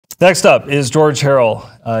Next up is George Harrell.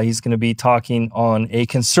 He's going to be talking on a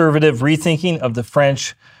conservative rethinking of the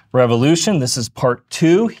French Revolution. This is part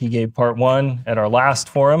 2. He gave part 1 at our last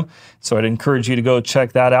forum, so I'd encourage you to go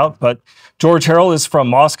check that out. But George Harrell is from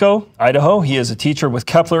Moscow, Idaho. He is a teacher with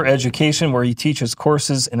Kepler Education, where he teaches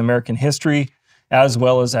courses in American history as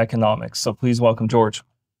well as economics. So please welcome George.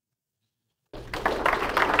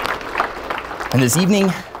 And this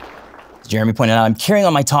evening, as Jeremy pointed out, I'm carrying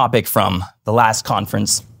on my topic from the last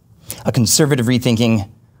conference, a conservative rethinking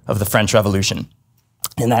of the French Revolution.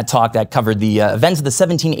 In that talk, that covered the events of the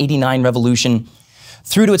 1789 revolution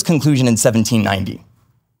through to its conclusion in 1790.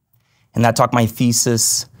 In that talk, my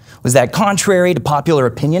thesis was that contrary to popular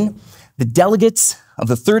opinion, the delegates of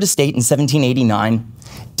the Third Estate in 1789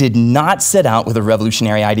 did not set out with a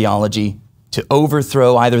revolutionary ideology to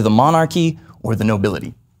overthrow either the monarchy or the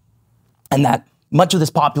nobility. And that much of this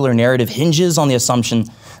popular narrative hinges on the assumption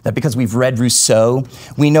that because we've read Rousseau,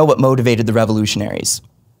 we know what motivated the revolutionaries.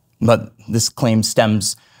 But this claim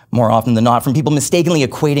stems more often than not from people mistakenly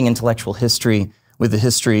equating intellectual history with the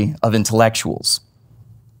history of intellectuals.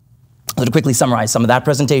 So to quickly summarize some of that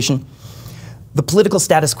presentation, the political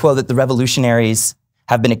status quo that the revolutionaries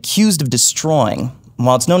have been accused of destroying,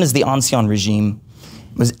 while it's known as the Ancien Regime,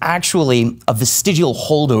 was actually a vestigial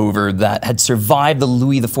holdover that had survived the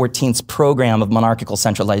Louis XIV's program of monarchical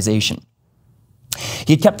centralization.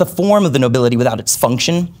 He had kept the form of the nobility without its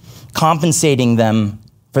function, compensating them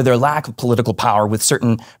for their lack of political power with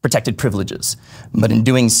certain protected privileges. But in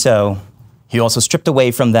doing so, he also stripped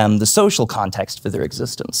away from them the social context for their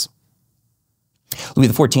existence. Louis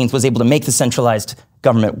XIV was able to make the centralized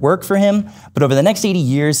government work for him, but over the next 80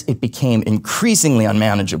 years, it became increasingly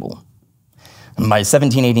unmanageable. And by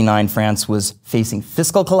 1789, France was facing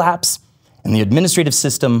fiscal collapse, and the administrative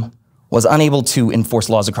system was unable to enforce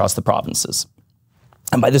laws across the provinces.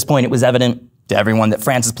 And by this point, it was evident to everyone that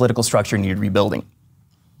France's political structure needed rebuilding.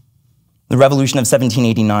 The revolution of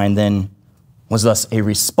 1789, then, was thus a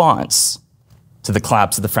response to the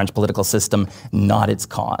collapse of the French political system, not its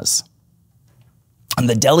cause. And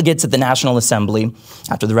the delegates at the National Assembly,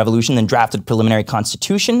 after the revolution, then drafted a preliminary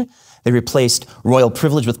constitution. They replaced royal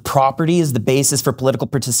privilege with property as the basis for political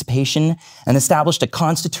participation and established a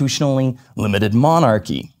constitutionally limited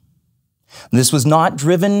monarchy. This was not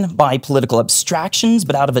driven by political abstractions,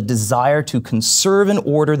 but out of a desire to conserve an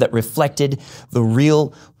order that reflected the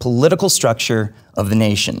real political structure of the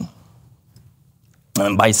nation.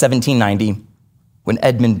 And by 1790, when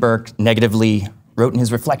Edmund Burke negatively wrote in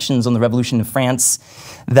his Reflections on the Revolution of France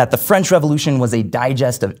that the French Revolution was a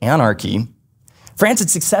digest of anarchy, France had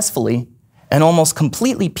successfully and almost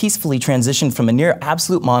completely peacefully transitioned from a near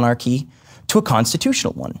absolute monarchy to a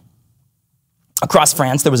constitutional one. Across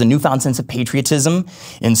France, there was a newfound sense of patriotism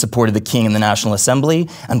in support of the king and the National Assembly,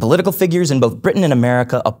 and political figures in both Britain and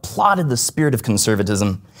America applauded the spirit of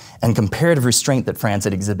conservatism and comparative restraint that France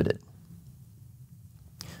had exhibited.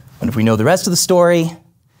 And if we know the rest of the story,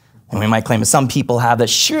 and we might claim, as some people have, that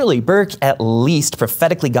surely Burke at least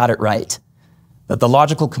prophetically got it right, that the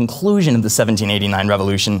logical conclusion of the 1789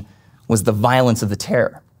 revolution was the violence of the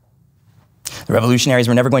terror. The revolutionaries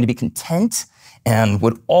were never going to be content and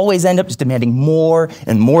would always end up just demanding more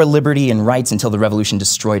and more liberty and rights until the revolution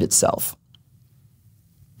destroyed itself.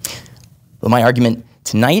 But my argument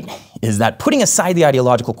tonight is that, putting aside the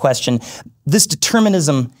ideological question, this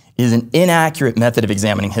determinism is an inaccurate method of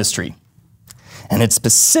examining history. And it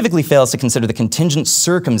specifically fails to consider the contingent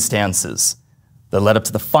circumstances that led up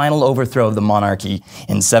to the final overthrow of the monarchy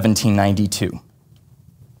in 1792. All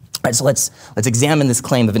right, so let's examine this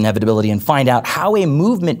claim of inevitability and find out how a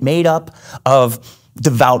movement made up of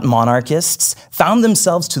devout monarchists found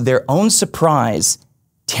themselves, to their own surprise,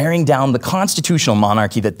 tearing down the constitutional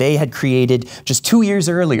monarchy that they had created just 2 years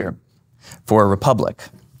earlier for a republic.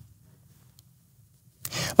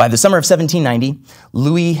 By the summer of 1790,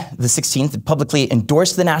 Louis XVI had publicly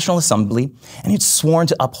endorsed the National Assembly, and he had sworn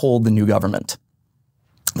to uphold the new government.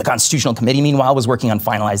 The Constitutional Committee, meanwhile, was working on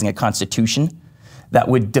finalizing a constitution that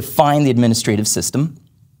would define the administrative system.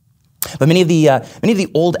 But many of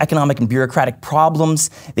the old economic and bureaucratic problems,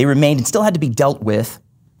 they remained and still had to be dealt with.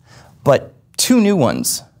 But 2 new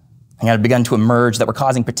ones had begun to emerge that were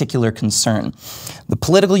causing particular concern. The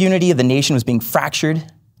political unity of the nation was being fractured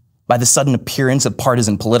by the sudden appearance of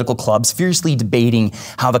partisan political clubs fiercely debating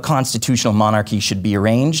how the constitutional monarchy should be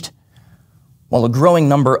arranged, while a growing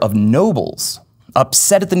number of nobles,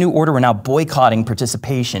 upset at the new order, were now boycotting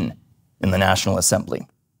participation in the National Assembly.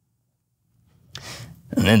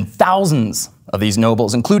 And then thousands of these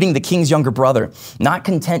nobles, including the king's younger brother, not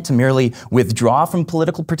content to merely withdraw from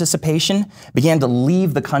political participation, began to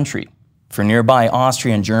leave the country for nearby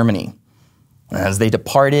Austria and Germany. As they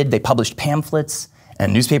departed, they published pamphlets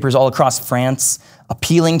and newspapers all across France,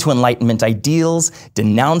 appealing to Enlightenment ideals,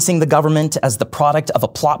 denouncing the government as the product of a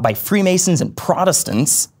plot by Freemasons and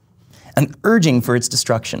Protestants, and urging for its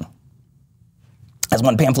destruction. As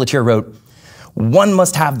one pamphleteer wrote, "One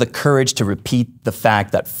must have the courage to repeat the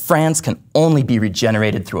fact that France can only be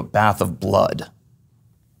regenerated through a bath of blood."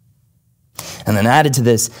 And then added to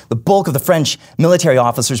this, the bulk of the French military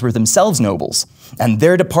officers were themselves nobles, and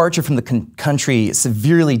their departure from the country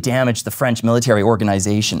severely damaged the French military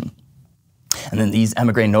organization. And then these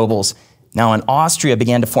émigré nobles, now in Austria,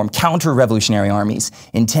 began to form counter-revolutionary armies,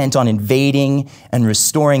 intent on invading and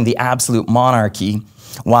restoring the absolute monarchy,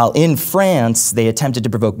 while in France, they attempted to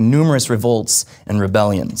provoke numerous revolts and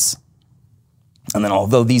rebellions. And then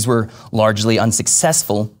although these were largely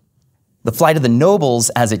unsuccessful, the flight of the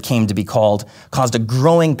nobles, as it came to be called, caused a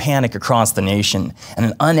growing panic across the nation and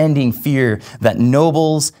an unending fear that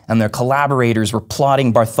nobles and their collaborators were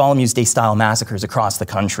plotting Bartholomew's Day-style massacres across the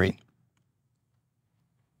country.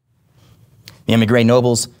 The émigré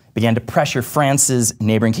nobles began to pressure France's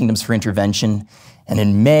neighboring kingdoms for intervention, and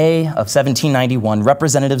in May of 1791,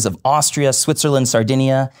 representatives of Austria, Switzerland,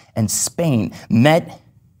 Sardinia, and Spain met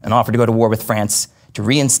and offered to go to war with France to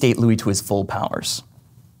reinstate Louis to his full powers.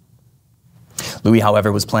 Louis,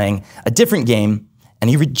 however, was playing a different game, and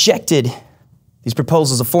he rejected these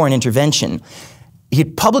proposals of foreign intervention. He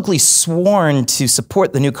had publicly sworn to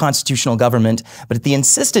support the new constitutional government, but at the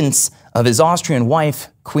insistence of his Austrian wife,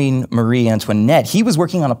 Queen Marie Antoinette, he was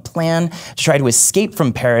working on a plan to try to escape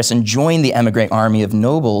from Paris and join the émigré army of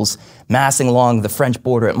nobles massing along the French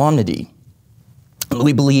border at Normandy.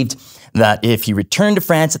 Louis believed that if he returned to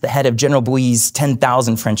France at the head of General Bouilly's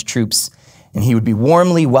 10,000 French troops, and he would be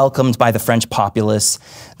warmly welcomed by the French populace,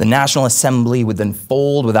 the National Assembly would then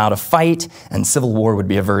fold without a fight, and civil war would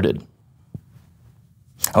be averted.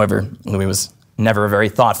 However, Louis was never a very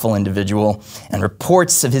thoughtful individual, and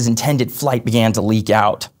reports of his intended flight began to leak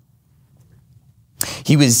out.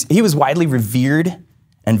 He was widely revered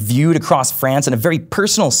and viewed across France in a very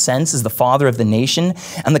personal sense as the father of the nation,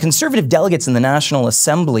 and the conservative delegates in the National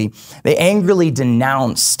Assembly, they angrily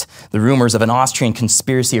denounced the rumors of an Austrian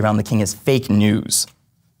conspiracy around the king as fake news.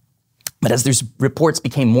 But as these reports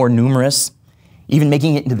became more numerous, even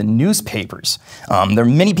making it into the newspapers,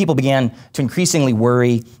 many people began to increasingly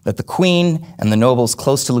worry that the queen and the nobles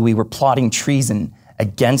close to Louis were plotting treason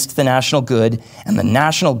against the national good, and the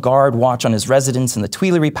National Guard watch on his residence in the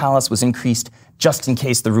Tuileries Palace was increased just in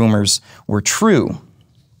case the rumors were true.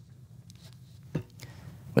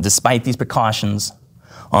 But despite these precautions,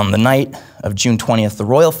 on the night of June 20th, the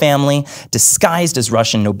royal family, disguised as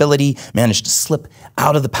Russian nobility, managed to slip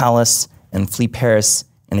out of the palace and flee Paris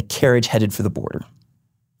in a carriage headed for the border.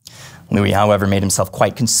 Louis, however, made himself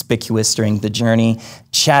quite conspicuous during the journey,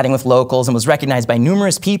 chatting with locals, and was recognized by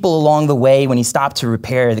numerous people along the way when he stopped to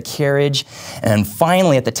repair the carriage. And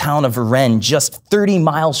finally, at the town of Varennes, just 30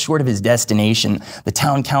 miles short of his destination, the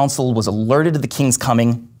town council was alerted of the king's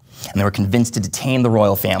coming, and they were convinced to detain the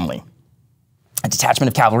royal family. A detachment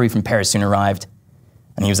of cavalry from Paris soon arrived,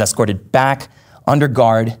 and he was escorted back under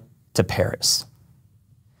guard to Paris.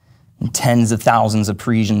 And tens of thousands of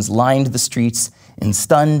Parisians lined the streets in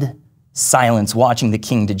stunned silence, watching the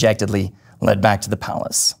king dejectedly led back to the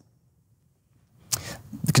palace.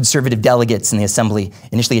 The conservative delegates in the assembly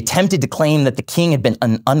initially attempted to claim that the king had been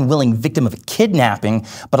an unwilling victim of a kidnapping,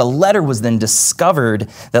 but a letter was then discovered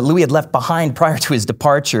that Louis had left behind prior to his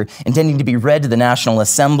departure, intending to be read to the National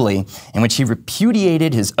Assembly, in which he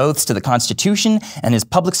repudiated his oaths to the Constitution and his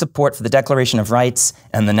public support for the Declaration of Rights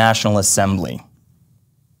and the National Assembly.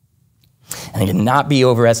 And it cannot be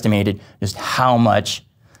overestimated just how much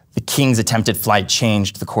the king's attempted flight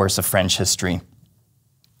changed the course of French history.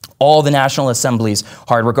 All the National Assembly's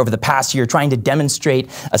hard work over the past year trying to demonstrate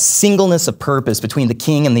a singleness of purpose between the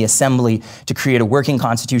king and the assembly to create a working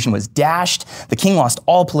constitution was dashed. The king lost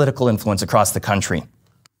all political influence across the country.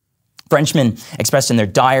 Frenchmen expressed in their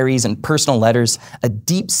diaries and personal letters a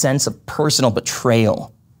deep sense of personal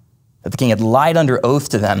betrayal, that the king had lied under oath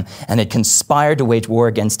to them and had conspired to wage war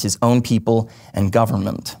against his own people and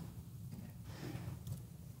government.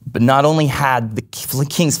 But not only had the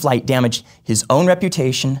king's flight damaged his own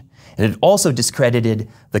reputation, it had also discredited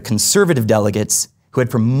the conservative delegates who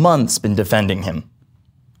had for months been defending him.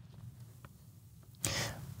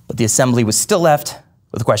 But the assembly was still left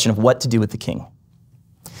with the question of what to do with the king.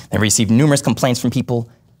 They received numerous complaints from people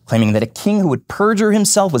claiming that a king who would perjure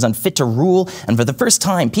himself was unfit to rule, and for the first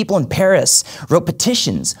time, people in Paris wrote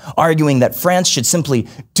petitions arguing that France should simply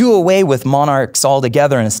do away with monarchs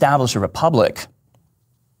altogether and establish a republic.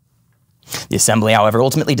 The Assembly, however,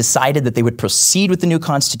 ultimately decided that they would proceed with the new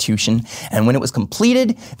constitution, and when it was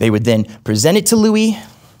completed, they would then present it to Louis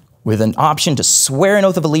with an option to swear an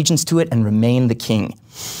oath of allegiance to it and remain the king.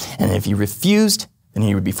 And if he refused, then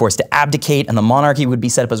he would be forced to abdicate, and the monarchy would be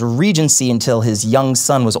set up as a regency until his young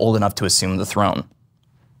son was old enough to assume the throne.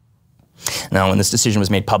 Now, when this decision was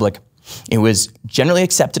made public, it was generally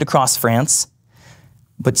accepted across France,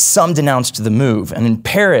 but some denounced the move. And in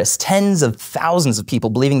Paris, tens of thousands of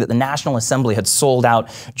people, believing that the National Assembly had sold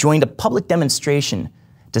out, joined a public demonstration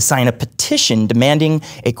to sign a petition demanding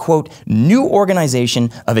a, quote, new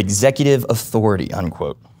organization of executive authority,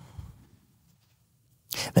 unquote.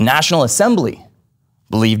 The National Assembly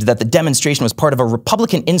believed that the demonstration was part of a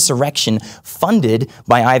Republican insurrection funded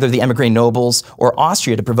by either the émigré nobles or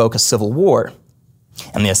Austria to provoke a civil war.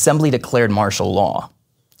 And the Assembly declared martial law.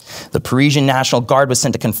 The Parisian National Guard was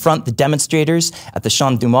sent to confront the demonstrators at the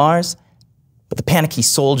Champ de Mars, but the panicky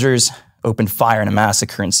soldiers opened fire and a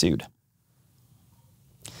massacre ensued.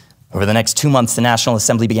 Over the next 2 months, the National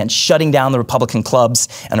Assembly began shutting down the Republican clubs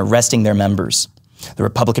and arresting their members. The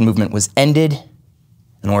Republican movement was ended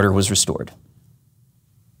and order was restored.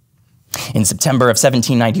 In September of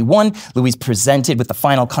 1791, Louis was presented with the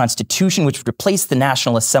final constitution, which would replace the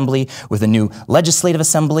National Assembly with a new legislative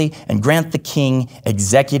assembly and grant the king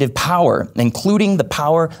executive power, including the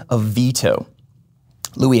power of veto.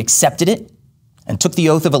 Louis accepted it and took the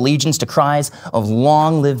oath of allegiance to cries of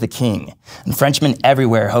 "Long live the king," and Frenchmen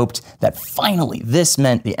everywhere hoped that finally this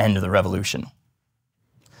meant the end of the revolution.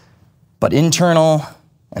 But internal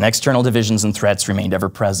and external divisions and threats remained ever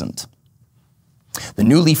present. The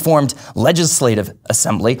newly formed Legislative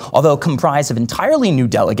Assembly, although comprised of entirely new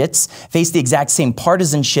delegates, faced the exact same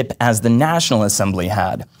partisanship as the National Assembly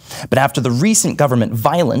had. But after the recent government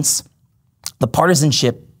violence, the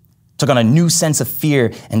partisanship took on a new sense of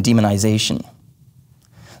fear and demonization.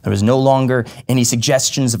 There was no longer any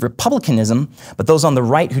suggestions of republicanism, but those on the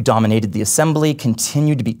right who dominated the assembly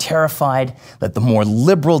continued to be terrified that the more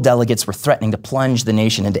liberal delegates were threatening to plunge the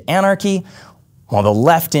nation into anarchy, while the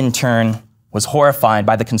left, in turn, was horrified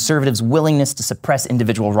by the conservatives' willingness to suppress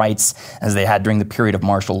individual rights as they had during the period of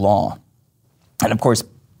martial law. And of course,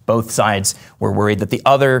 both sides were worried that the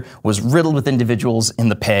other was riddled with individuals in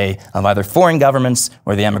the pay of either foreign governments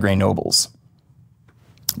or the émigré nobles.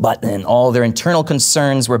 But then all their internal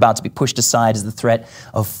concerns were about to be pushed aside as the threat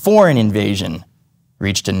of foreign invasion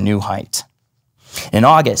reached a new height. In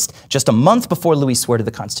August, just a month before Louis swore to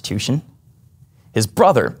the Constitution, his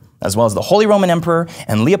brother, as well as the Holy Roman Emperor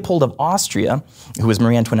and Leopold of Austria, who was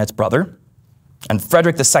Marie Antoinette's brother, and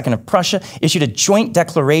Frederick II of Prussia, issued a joint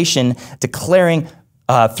declaration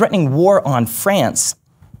threatening war on France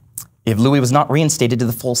if Louis was not reinstated to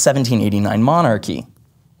the full 1789 monarchy.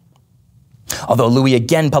 Although Louis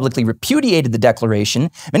again publicly repudiated the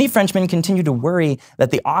declaration, many Frenchmen continued to worry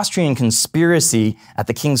that the Austrian conspiracy at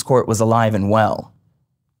the king's court was alive and well.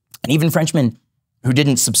 And even Frenchmen who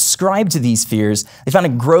didn't subscribe to these fears, they found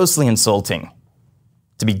it grossly insulting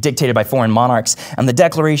to be dictated by foreign monarchs, and the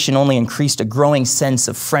declaration only increased a growing sense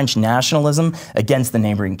of French nationalism against the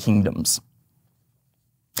neighboring kingdoms.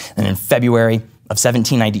 And in February of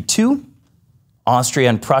 1792, Austria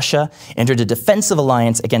and Prussia entered a defensive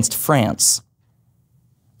alliance against France.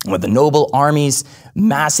 With the noble armies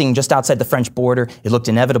massing just outside the French border, it looked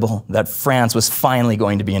inevitable that France was finally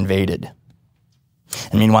going to be invaded.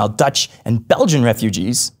 And meanwhile, Dutch and Belgian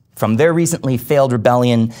refugees from their recently failed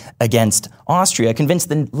rebellion against Austria convinced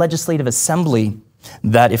the Legislative Assembly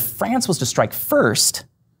that if France was to strike first,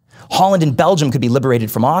 Holland and Belgium could be liberated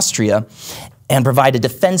from Austria and provide a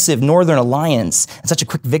defensive northern alliance, and such a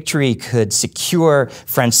quick victory could secure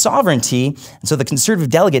French sovereignty. And so the conservative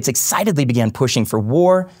delegates excitedly began pushing for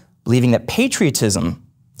war, believing that patriotism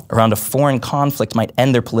around a foreign conflict might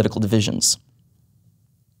end their political divisions.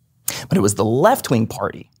 But it was the left-wing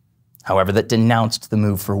party, however, that denounced the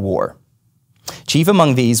move for war. Chief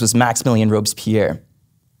among these was Maximilien Robespierre,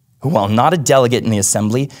 who, while not a delegate in the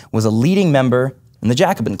assembly, was a leading member in the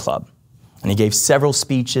Jacobin Club. And he gave several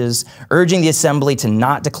speeches urging the assembly to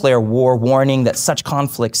not declare war, warning that such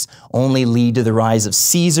conflicts only lead to the rise of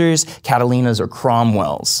Caesars, Catalinas, or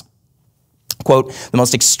Cromwells. Quote, "The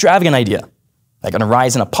most extravagant idea that can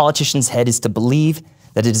arise in a politician's head is to believe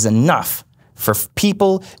that it is enough for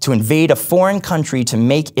people to invade a foreign country to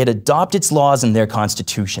make it adopt its laws and their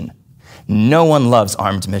constitution. No one loves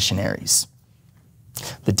armed missionaries.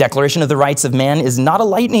 The Declaration of the Rights of Man is not a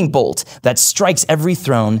lightning bolt that strikes every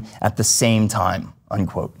throne at the same time,"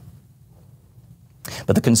 unquote.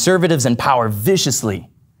 But the conservatives in power viciously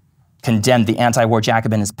condemned the anti-war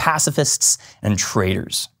Jacobin as pacifists and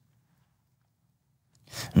traitors.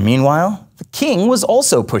 And meanwhile, the king was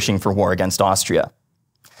also pushing for war against Austria.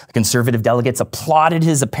 The conservative delegates applauded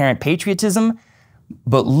his apparent patriotism,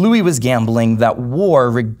 but Louis was gambling that war,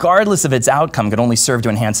 regardless of its outcome, could only serve to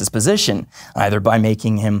enhance his position, either by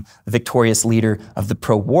making him the victorious leader of the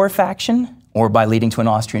pro-war faction or by leading to an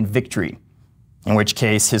Austrian victory, in which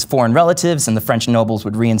case his foreign relatives and the French nobles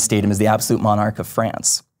would reinstate him as the absolute monarch of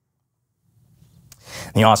France.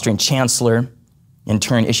 The Austrian chancellor, in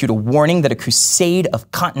turn, issued a warning that a crusade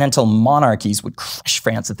of continental monarchies would crush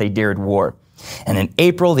France if they dared war. And in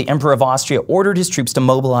April, the Emperor of Austria ordered his troops to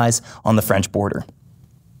mobilize on the French border.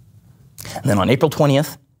 And then on April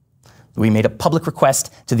 20th, Louis made a public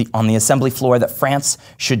request on the assembly floor that France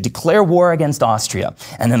should declare war against Austria.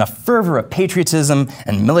 And in a fervor of patriotism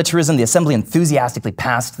and militarism, the assembly enthusiastically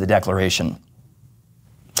passed the declaration.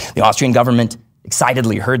 The Austrian government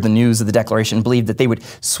excitedly heard the news of the declaration and believed that they would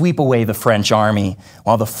sweep away the French army,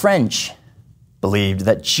 while the French believed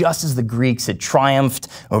that just as the Greeks had triumphed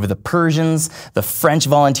over the Persians, the French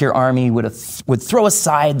volunteer army would throw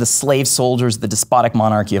aside the slave soldiers of the despotic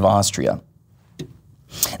monarchy of Austria.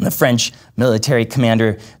 And the French military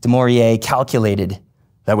commander Dumouriez calculated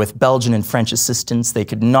that with Belgian and French assistance, they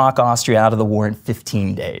could knock Austria out of the war in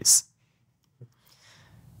 15 days.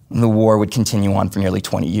 The war would continue on for nearly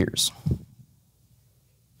 20 years.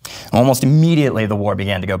 Almost immediately, the war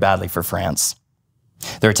began to go badly for France.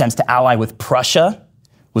 Their attempts to ally with Prussia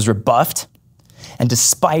was rebuffed, and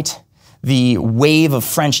despite the wave of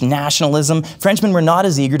French nationalism, Frenchmen were not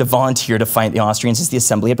as eager to volunteer to fight the Austrians as the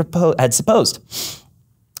assembly had supposed.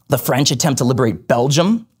 The French attempt to liberate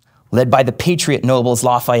Belgium, led by the patriot nobles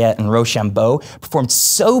Lafayette and Rochambeau, performed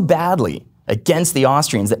so badly against the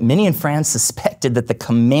Austrians that many in France suspected that the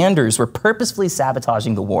commanders were purposefully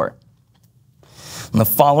sabotaging the war. In the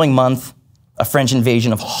following month, a French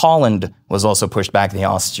invasion of Holland was also pushed back the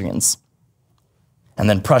Austrians. And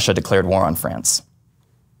then Prussia declared war on France.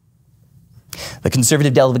 The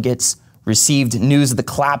conservative delegates received news of the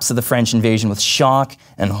collapse of the French invasion with shock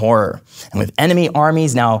and horror. And with enemy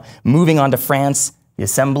armies now moving on to France, the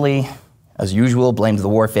assembly, as usual, blamed the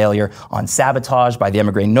war failure on sabotage by the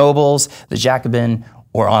émigré nobles, the Jacobin,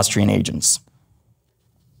 or Austrian agents.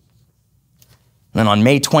 And then on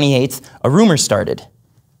May 28th, a rumor started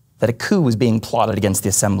that a coup was being plotted against the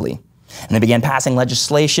assembly. And they began passing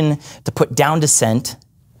legislation to put down dissent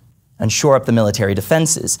and shore up the military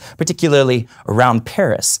defenses, particularly around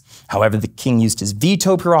Paris. However, the king used his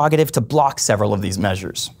veto prerogative to block several of these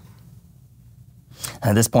measures.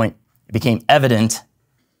 And at this point, it became evident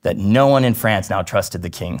that no one in France now trusted the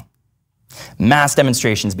king. Mass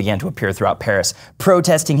demonstrations began to appear throughout Paris,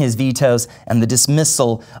 protesting his vetoes and the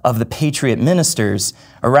dismissal of the patriot ministers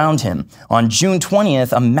around him. On June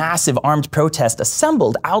 20th, a massive armed protest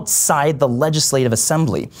assembled outside the Legislative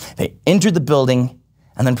Assembly. They entered the building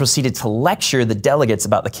and then proceeded to lecture the delegates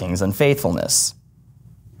about the king's unfaithfulness.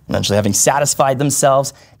 Eventually, having satisfied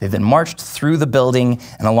themselves, they then marched through the building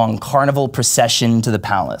and along carnival procession to the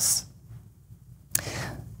palace.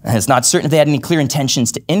 And it's not certain if they had any clear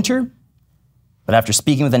intentions to enter, but after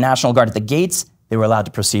speaking with the National Guard at the gates, they were allowed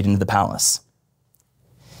to proceed into the palace.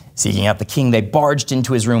 Seeking out the king, they barged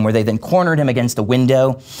into his room, where they then cornered him against a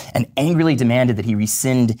window and angrily demanded that he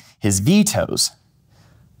rescind his vetoes.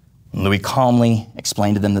 And Louis calmly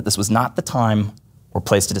explained to them that this was not the time or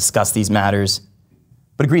place to discuss these matters,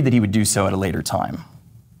 but agreed that he would do so at a later time.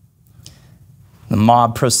 The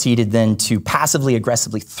mob proceeded then to passively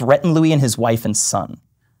aggressively threaten Louis and his wife and son.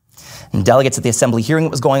 And delegates at the assembly, hearing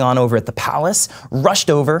what was going on over at the palace, rushed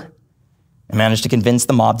over and managed to convince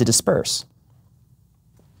the mob to disperse.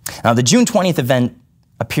 Now, the June 20th event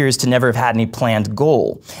appears to never have had any planned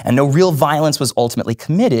goal, and no real violence was ultimately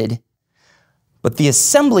committed, but the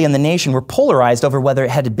assembly and the nation were polarized over whether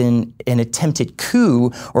it had been an attempted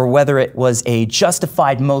coup or whether it was a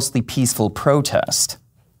justified, mostly peaceful protest.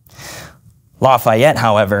 Lafayette,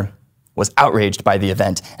 however, was outraged by the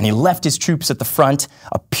event, and he left his troops at the front,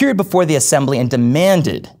 appeared before the assembly, and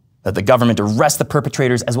demanded that the government arrest the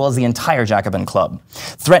perpetrators as well as the entire Jacobin club,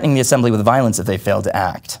 threatening the assembly with violence if they failed to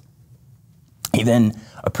act. He then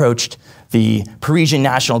approached the Parisian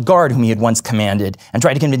National Guard, whom he had once commanded, and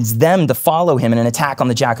tried to convince them to follow him in an attack on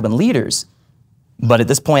the Jacobin leaders. But at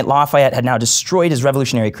this point, Lafayette had now destroyed his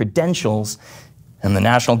revolutionary credentials, and the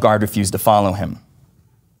National Guard refused to follow him.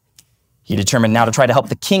 He determined now to try to help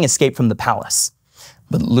the king escape from the palace.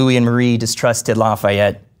 But Louis and Marie distrusted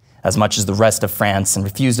Lafayette as much as the rest of France and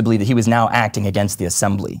refused to believe that he was now acting against the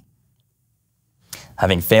assembly.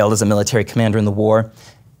 Having failed as a military commander in the war,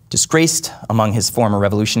 disgraced among his former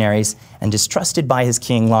revolutionaries, and distrusted by his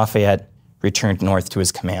king, Lafayette returned north to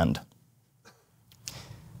his command.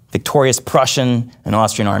 victorious Prussian and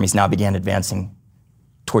Austrian armies now began advancing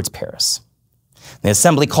towards Paris. The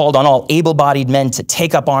assembly called on all able-bodied men to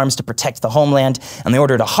take up arms to protect the homeland, and they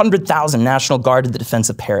ordered 100,000 National Guard to the defense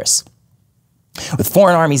of Paris. With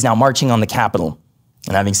foreign armies now marching on the capital,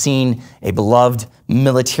 and having seen a beloved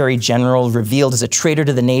military general revealed as a traitor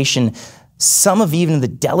to the nation, some of even the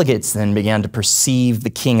delegates then began to perceive the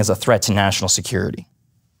king as a threat to national security.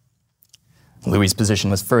 Louis's position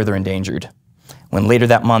was further endangered when later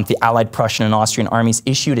that month the Allied Prussian and Austrian armies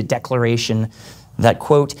issued a declaration that,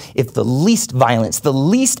 quote, if the least violence, the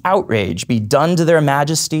least outrage be done to their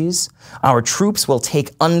majesties, our troops will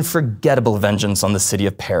take unforgettable vengeance on the city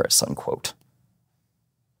of Paris, unquote.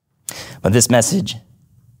 But this message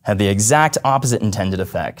had the exact opposite intended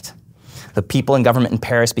effect. The people and government in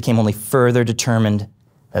Paris became only further determined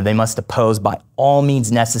that they must oppose by all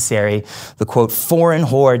means necessary the, quote, foreign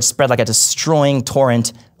horde spread like a destroying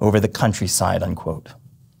torrent over the countryside, unquote.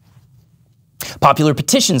 Popular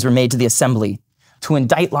petitions were made to the assembly to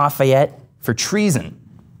indict Lafayette for treason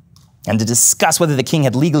and to discuss whether the king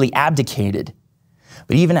had legally abdicated.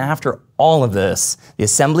 But even after all of this, the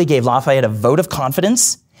assembly gave Lafayette a vote of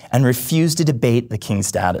confidence and refused to debate the king's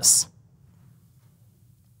status.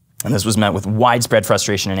 And this was met with widespread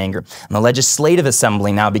frustration and anger. And the legislative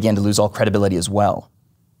assembly now began to lose all credibility as well.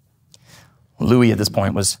 Louis at this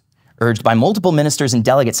point was urged by multiple ministers and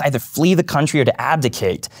delegates to either flee the country or to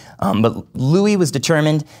abdicate. But Louis was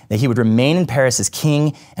determined that he would remain in Paris as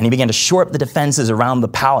king, and he began to shore up the defenses around the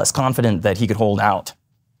palace, confident that he could hold out.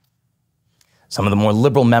 Some of the more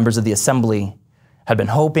liberal members of the assembly had been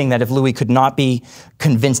hoping that if Louis could not be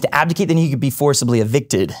convinced to abdicate, then he could be forcibly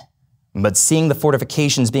evicted. But seeing the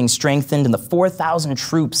fortifications being strengthened and the 4,000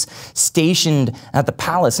 troops stationed at the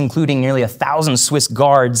palace, including nearly 1,000 Swiss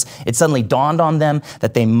guards, it suddenly dawned on them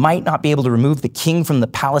that they might not be able to remove the king from the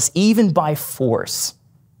palace even by force.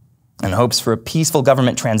 And hopes for a peaceful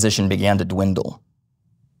government transition began to dwindle.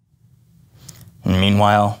 And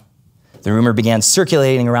meanwhile, the rumor began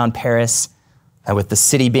circulating around Paris that with the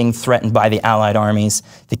city being threatened by the Allied armies,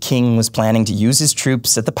 the king was planning to use his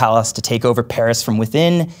troops at the palace to take over Paris from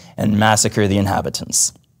within and massacre the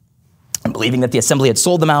inhabitants. And believing that the assembly had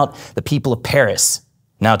sold them out, the people of Paris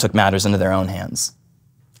now took matters into their own hands.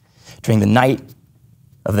 During the night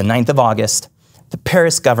of the 9th of August, the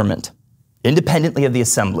Paris government, independently of the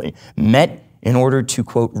assembly, met in order to,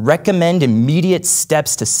 quote, recommend immediate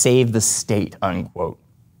steps to save the state, unquote.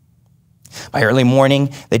 By early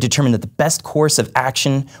morning, they determined that the best course of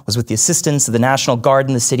action was with the assistance of the National Guard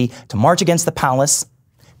in the city to march against the palace,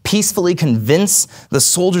 peacefully convince the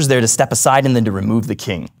soldiers there to step aside, and then to remove the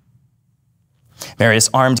king. Various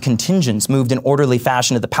armed contingents moved in orderly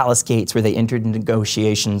fashion to the palace gates, where they entered into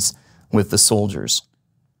negotiations with the soldiers.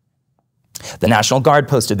 The National Guard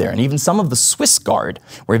posted there, and even some of the Swiss Guard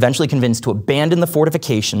were eventually convinced to abandon the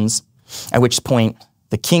fortifications, at which point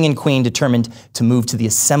the king and queen determined to move to the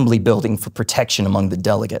assembly building for protection among the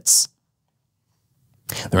delegates.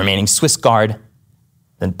 The remaining Swiss Guard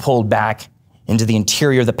then pulled back into the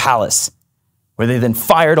interior of the palace, where they then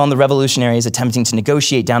fired on the revolutionaries attempting to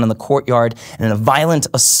negotiate down in the courtyard, and in a violent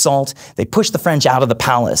assault, they pushed the French out of the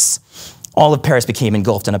palace. All of Paris became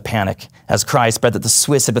engulfed in a panic as cries spread that the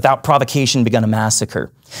Swiss had without provocation begun a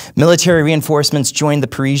massacre. Military reinforcements joined the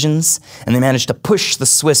Parisians, and they managed to push the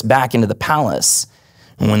Swiss back into the palace.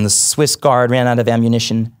 And when the Swiss Guard ran out of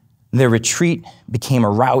ammunition, their retreat became a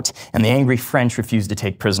rout, and the angry French refused to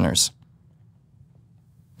take prisoners.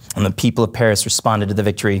 And the people of Paris responded to the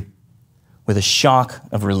victory with a shock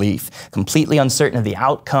of relief. Completely uncertain of the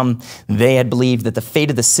outcome, they had believed that the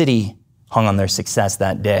fate of the city hung on their success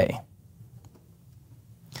that day.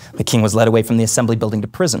 The king was led away from the assembly building to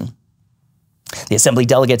prison. The assembly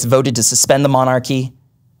delegates voted to suspend the monarchy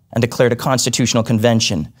and declared a constitutional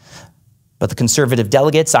convention. But the conservative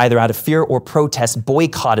delegates, either out of fear or protest,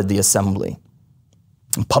 boycotted the assembly.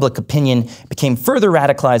 And public opinion became further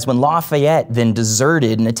radicalized when Lafayette then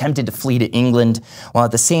deserted and attempted to flee to England, while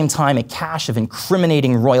at the same time a cache of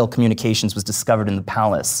incriminating royal communications was discovered in the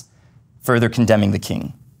palace, further condemning the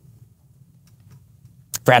king.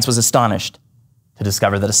 France was astonished to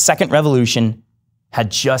discover that a second revolution had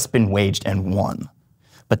just been waged and won.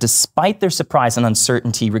 But despite their surprise and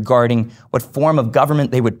uncertainty regarding what form of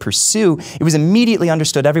government they would pursue, it was immediately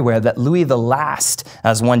understood everywhere that Louis the Last,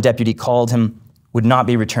 as one deputy called him, would not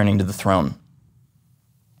be returning to the throne.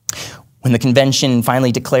 When the convention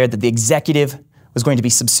finally declared that the executive was going to be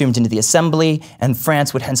subsumed into the assembly and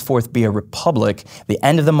France would henceforth be a republic, the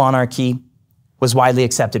end of the monarchy was widely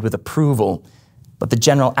accepted with approval, but the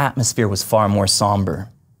general atmosphere was far more somber.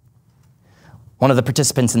 One of the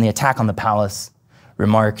participants in the attack on the palace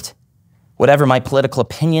remarked, Whatever my political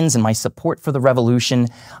opinions and my support for the revolution,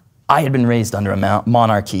 I had been raised under a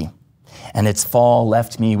monarchy, and its fall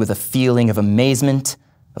left me with a feeling of amazement,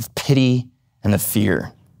 of pity, and of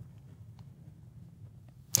fear.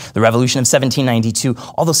 The revolution of 1792,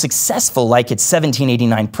 although successful like its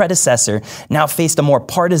 1789 predecessor, now faced a more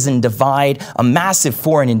partisan divide, a massive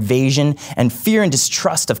foreign invasion, and fear and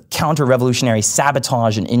distrust of counter-revolutionary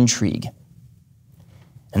sabotage and intrigue.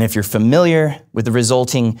 And if you're familiar with the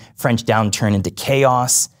resulting French downturn into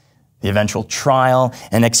chaos, the eventual trial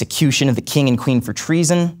and execution of the king and queen for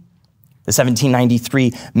treason, the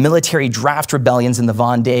 1793 military draft rebellions in the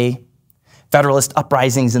Vendée, Federalist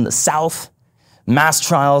uprisings in the South, mass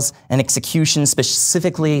trials and executions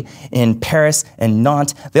specifically in Paris and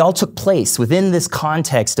Nantes, they all took place within this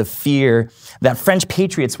context of fear that French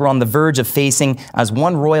patriots were on the verge of facing, as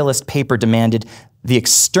one royalist paper demanded, the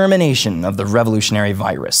extermination of the revolutionary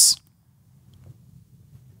virus.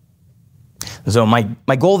 So my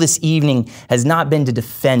goal this evening has not been to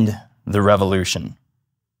defend the revolution.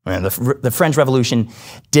 The French Revolution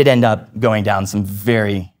did end up going down some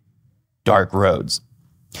very dark roads.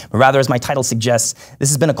 But rather, as my title suggests, this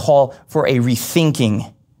has been a call for a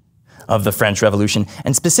rethinking of the French Revolution,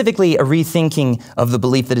 and specifically a rethinking of the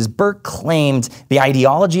belief that, as Burke claimed, the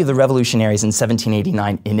ideology of the revolutionaries in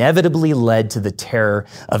 1789 inevitably led to the terror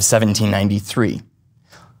of 1793.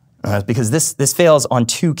 Because this fails on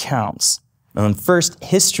two counts. First,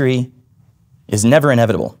 history is never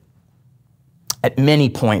inevitable. At many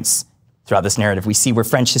points throughout this narrative, we see where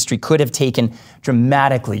French history could have taken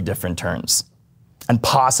dramatically different turns and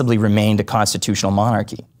possibly remained a constitutional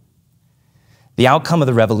monarchy. The outcome of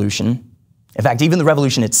the revolution, in fact, even the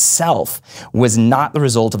revolution itself, was not the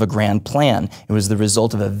result of a grand plan. It was the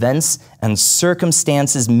result of events and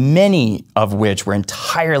circumstances, many of which were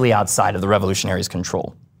entirely outside of the revolutionaries'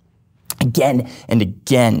 control. Again and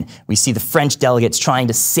again, we see the French delegates trying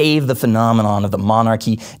to save the phenomenon of the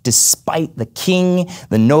monarchy, despite the king,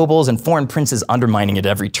 the nobles, and foreign princes undermining it at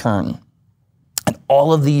every turn. And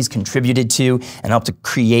all of these contributed to and helped to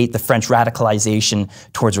create the French radicalization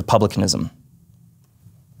towards republicanism.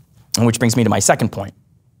 And which brings me to my second point,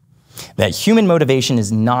 that human motivation is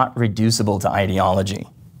not reducible to ideology.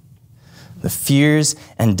 The fears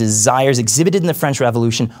and desires exhibited in the French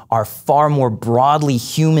Revolution are far more broadly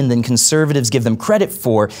human than conservatives give them credit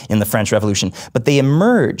for in the French Revolution, but they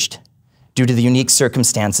emerged due to the unique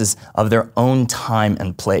circumstances of their own time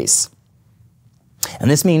and place. And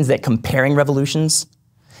this means that comparing revolutions,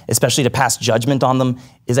 especially to pass judgment on them,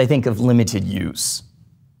 is, I think, of limited use.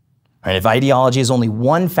 Right? If ideology is only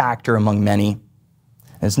one factor among many,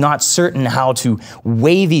 it's not certain how to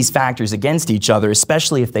weigh these factors against each other,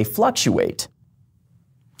 especially if they fluctuate.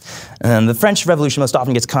 And the French Revolution most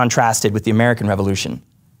often gets contrasted with the American Revolution.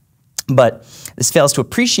 But this fails to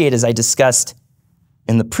appreciate, as I discussed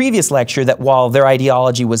in the previous lecture, that while their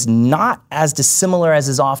ideology was not as dissimilar as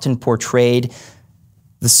is often portrayed,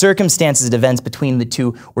 the circumstances and events between the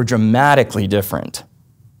two were dramatically different.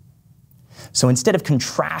 So instead of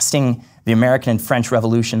contrasting the American and French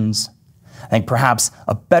revolutions, I think perhaps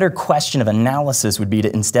a better question of analysis would be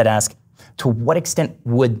to instead ask, to what extent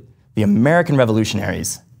would the American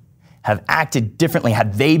revolutionaries have acted differently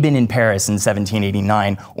had they been in Paris in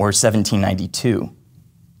 1789 or 1792?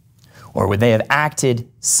 Or would they have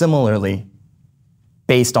acted similarly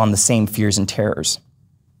based on the same fears and terrors?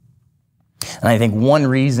 And I think one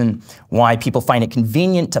reason why people find it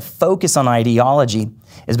convenient to focus on ideology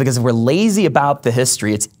is because if we're lazy about the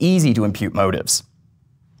history, it's easy to impute motives.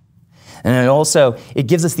 And it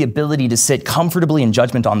gives us the ability to sit comfortably in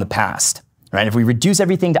judgment on the past. Right? If we reduce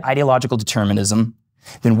everything to ideological determinism,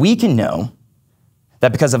 then we can know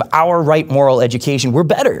that because of our right moral education, we're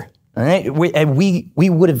better. Right? We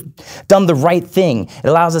would have done the right thing. It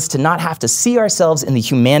allows us to not have to see ourselves in the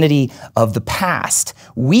humanity of the past.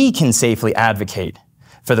 We can safely advocate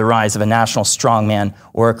for the rise of a national strongman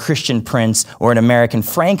or a Christian prince or an American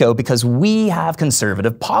Franco because we have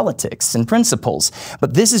conservative politics and principles.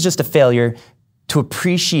 But this is just a failure to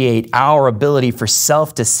appreciate our ability for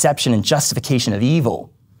self-deception and justification of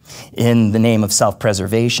evil in the name of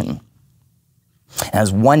self-preservation.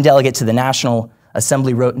 As one delegate to the National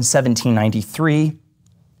Assembly wrote in 1793,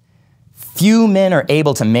 few men are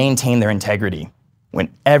able to maintain their integrity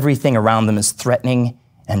when everything around them is threatening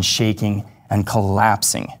and shaking and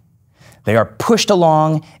collapsing. They are pushed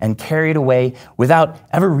along and carried away without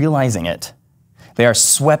ever realizing it. They are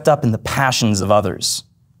swept up in the passions of others.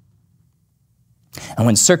 And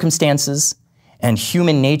when circumstances and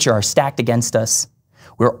human nature are stacked against us,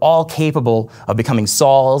 we're all capable of becoming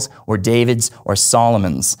Sauls or Davids or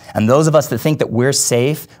Solomons. And those of us that think that we're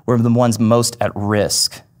safe, we're the ones most at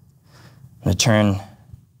risk. To turn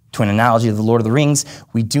to an analogy of the Lord of the Rings,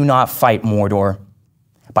 we do not fight Mordor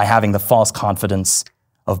by having the false confidence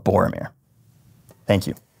of Boromir. Thank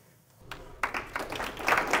you.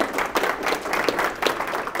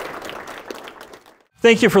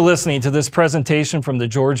 Thank you for listening to this presentation from the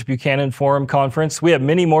George Buchanan Forum Conference. We have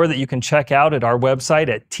many more that you can check out at our website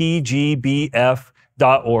at tgbf.org.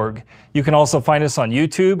 You can also find us on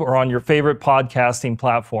YouTube or on your favorite podcasting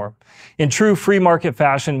platform. In true free market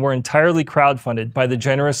fashion, we're entirely crowdfunded by the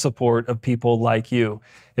generous support of people like you.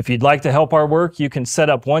 If you'd like to help our work, you can set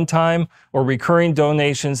up one-time or recurring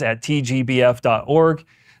donations at tgbf.org.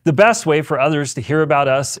 The best way for others to hear about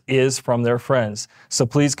us is from their friends. So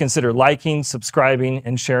please consider liking, subscribing,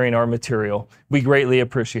 and sharing our material. We greatly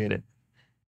appreciate it.